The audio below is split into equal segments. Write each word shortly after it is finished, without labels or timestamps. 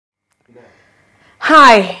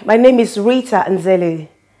Hi, my name is Rita Nzelu.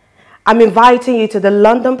 I'm inviting you to the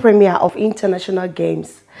London premiere of International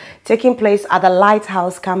Games, taking place at the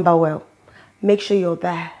Lighthouse, Camberwell. Make sure you're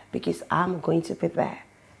there because I'm going to be there.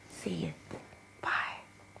 See you. Bye.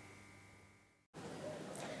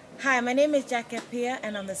 Hi, my name is Appiah,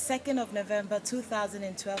 and on the 2nd of November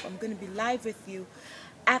 2012, I'm going to be live with you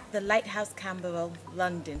at the Lighthouse, Camberwell,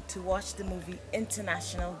 London, to watch the movie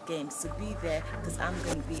International Games. So be there because I'm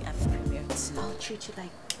going to be at the premiere too. I'll treat you like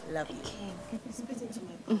love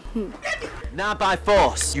you. Now by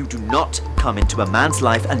force, you do not come into a man's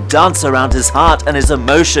life and dance around his heart and his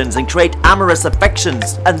emotions and create amorous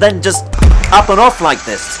affections and then just up and off like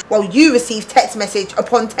this. Well, you receive text message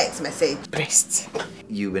upon text message. breast.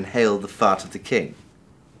 You inhale the fart of the king.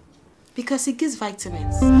 Because it gives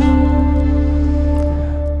vitamins.